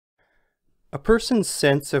A person's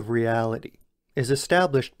sense of reality is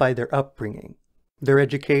established by their upbringing, their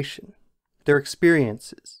education, their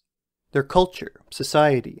experiences, their culture,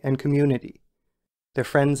 society, and community, their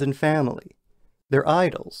friends and family, their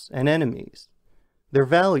idols and enemies, their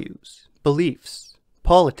values, beliefs,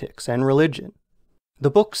 politics, and religion,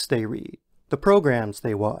 the books they read, the programs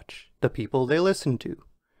they watch, the people they listen to,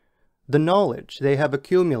 the knowledge they have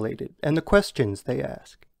accumulated, and the questions they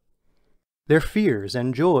ask, their fears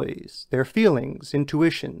and joys, their feelings,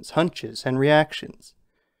 intuitions, hunches, and reactions,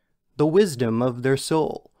 the wisdom of their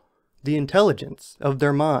soul, the intelligence of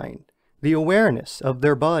their mind, the awareness of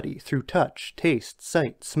their body through touch, taste,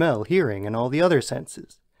 sight, smell, hearing, and all the other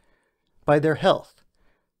senses, by their health,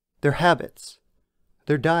 their habits,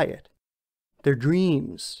 their diet, their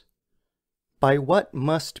dreams, by what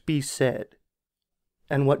must be said,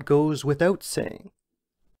 and what goes without saying,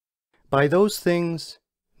 by those things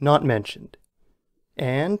not mentioned,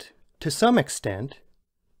 and, to some extent,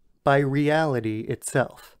 by reality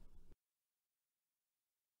itself.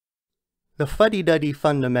 The fuddy-duddy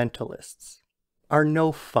fundamentalists are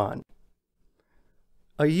no fun.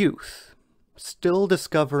 A youth, still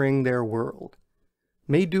discovering their world,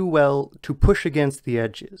 may do well to push against the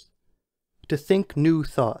edges, to think new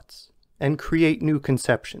thoughts, and create new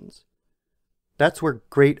conceptions. That's where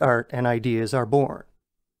great art and ideas are born.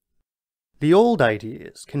 The old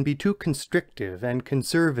ideas can be too constrictive and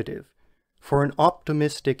conservative for an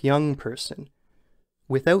optimistic young person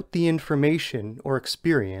without the information or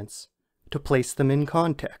experience to place them in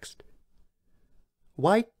context.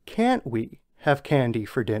 Why can't we have candy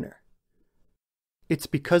for dinner? It's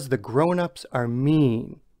because the grown-ups are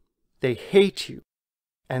mean, they hate you,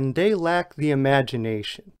 and they lack the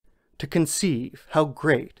imagination to conceive how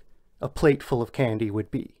great a plate full of candy would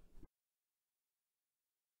be.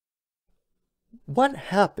 What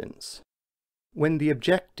happens when the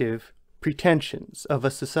objective pretensions of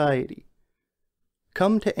a society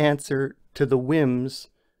come to answer to the whims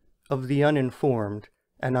of the uninformed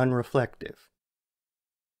and unreflective?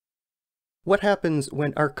 What happens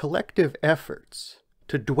when our collective efforts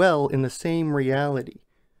to dwell in the same reality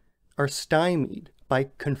are stymied by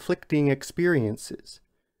conflicting experiences,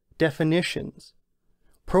 definitions,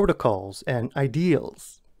 protocols, and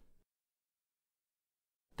ideals?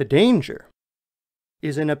 The danger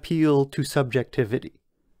is an appeal to subjectivity,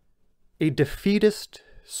 a defeatist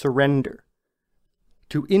surrender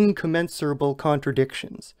to incommensurable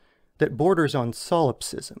contradictions that borders on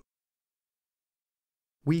solipsism.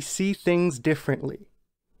 We see things differently,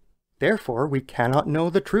 therefore we cannot know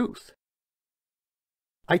the truth.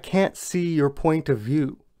 I can't see your point of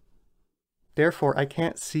view, therefore I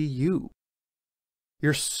can't see you.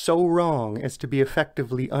 You're so wrong as to be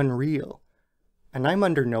effectively unreal, and I'm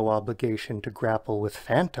under no obligation to grapple with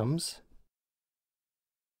phantoms.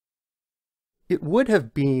 It would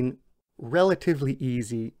have been relatively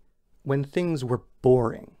easy when things were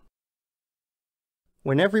boring.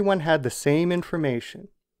 When everyone had the same information,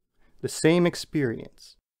 the same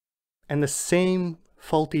experience, and the same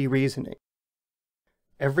faulty reasoning.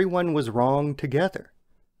 Everyone was wrong together,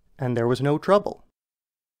 and there was no trouble.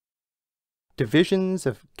 Divisions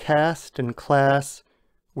of caste and class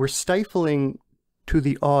were stifling to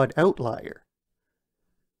the odd outlier,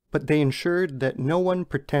 but they ensured that no one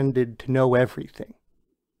pretended to know everything.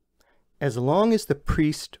 As long as the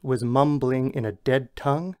priest was mumbling in a dead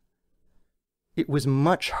tongue, it was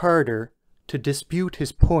much harder to dispute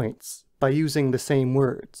his points by using the same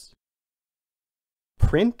words.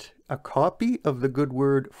 Print a copy of the good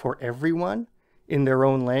word for everyone in their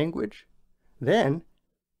own language, then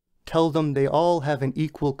tell them they all have an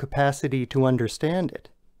equal capacity to understand it.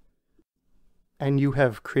 And you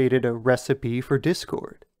have created a recipe for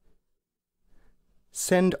discord.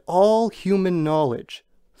 Send all human knowledge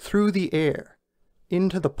through the air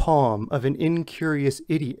into the palm of an incurious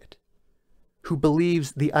idiot who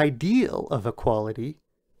believes the ideal of equality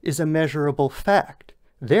is a measurable fact,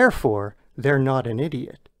 therefore they're not an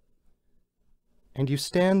idiot. And you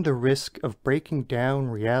stand the risk of breaking down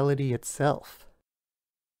reality itself.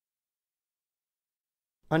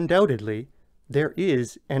 Undoubtedly, there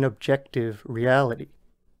is an objective reality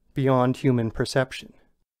beyond human perception.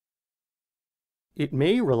 It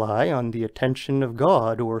may rely on the attention of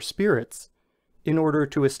God or spirits in order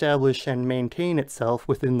to establish and maintain itself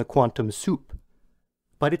within the quantum soup,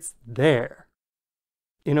 but it's there,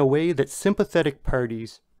 in a way that sympathetic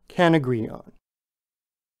parties can agree on.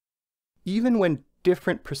 Even when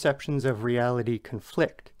different perceptions of reality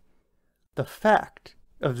conflict, the fact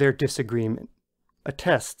of their disagreement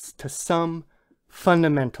attests to some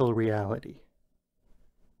fundamental reality.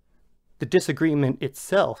 The disagreement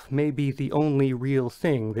itself may be the only real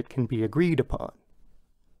thing that can be agreed upon.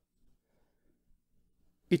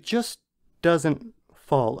 It just doesn't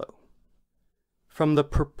follow from the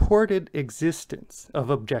purported existence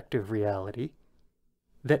of objective reality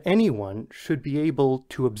that anyone should be able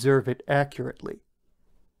to observe it accurately.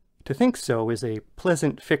 To think so is a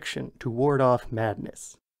pleasant fiction to ward off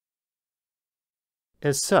madness.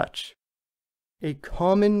 As such, a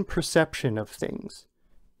common perception of things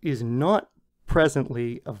is not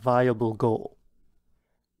presently a viable goal.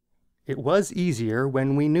 It was easier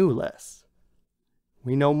when we knew less.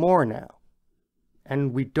 We know more now,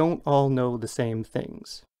 and we don't all know the same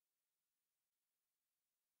things.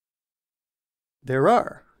 There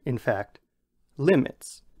are, in fact,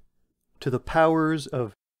 limits to the powers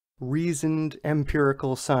of reasoned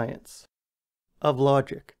empirical science, of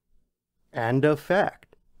logic, and of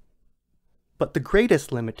fact. But the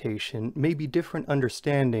greatest limitation may be different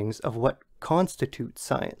understandings of what constitutes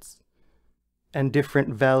science, and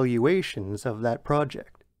different valuations of that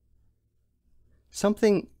project.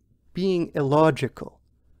 Something being illogical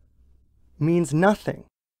means nothing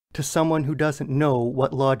to someone who doesn't know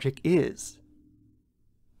what logic is.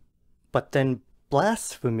 But then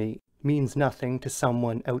blasphemy means nothing to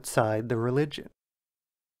someone outside the religion.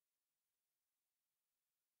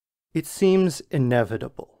 It seems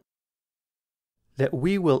inevitable that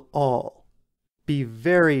we will all be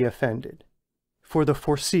very offended for the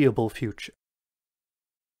foreseeable future.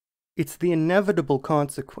 It's the inevitable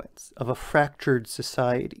consequence of a fractured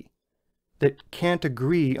society that can't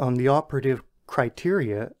agree on the operative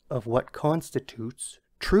criteria of what constitutes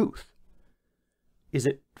truth. Is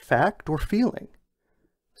it fact or feeling?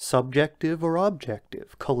 Subjective or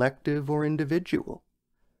objective? Collective or individual?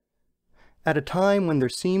 At a time when there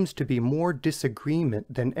seems to be more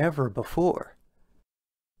disagreement than ever before,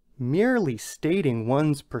 merely stating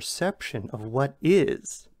one's perception of what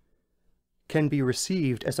is can be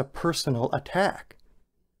received as a personal attack,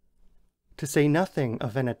 to say nothing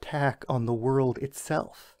of an attack on the world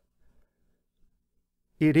itself.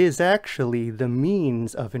 It is actually the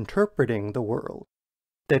means of interpreting the world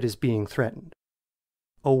that is being threatened,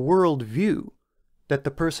 a world view that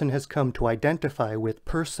the person has come to identify with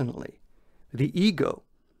personally. The ego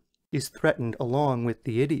is threatened along with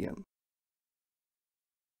the idiom.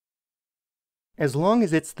 As long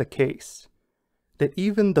as it's the case that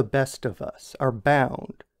even the best of us are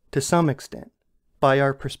bound, to some extent, by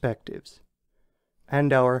our perspectives,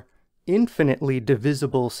 and our infinitely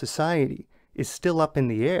divisible society is still up in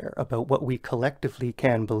the air about what we collectively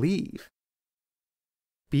can believe,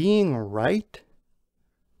 being right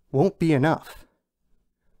won't be enough.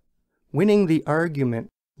 Winning the argument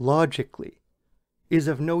logically is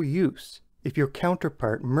of no use if your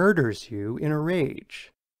counterpart murders you in a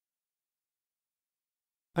rage.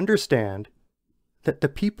 Understand that the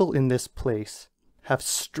people in this place have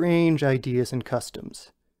strange ideas and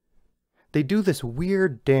customs. They do this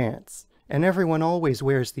weird dance, and everyone always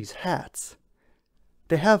wears these hats.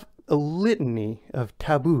 They have a litany of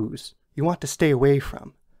taboos you want to stay away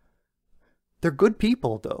from. They're good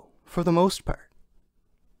people, though, for the most part.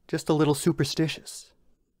 Just a little superstitious.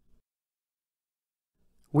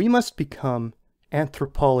 We must become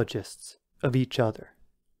anthropologists of each other.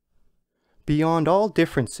 Beyond all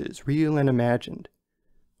differences, real and imagined,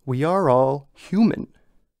 we are all human.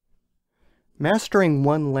 Mastering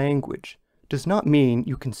one language does not mean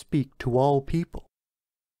you can speak to all people.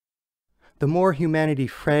 The more humanity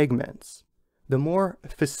fragments, the more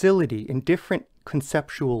facility in different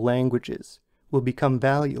conceptual languages will become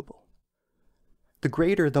valuable. The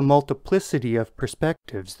greater the multiplicity of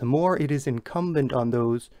perspectives, the more it is incumbent on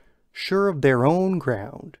those sure of their own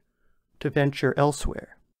ground to venture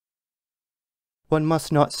elsewhere. One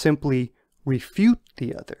must not simply refute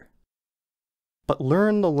the other, but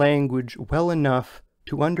learn the language well enough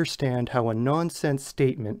to understand how a nonsense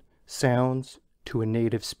statement sounds to a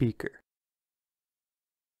native speaker.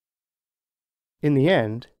 In the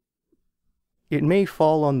end, it may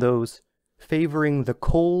fall on those favoring the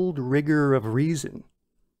cold rigor of reason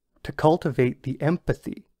to cultivate the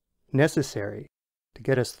empathy necessary to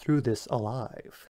get us through this alive.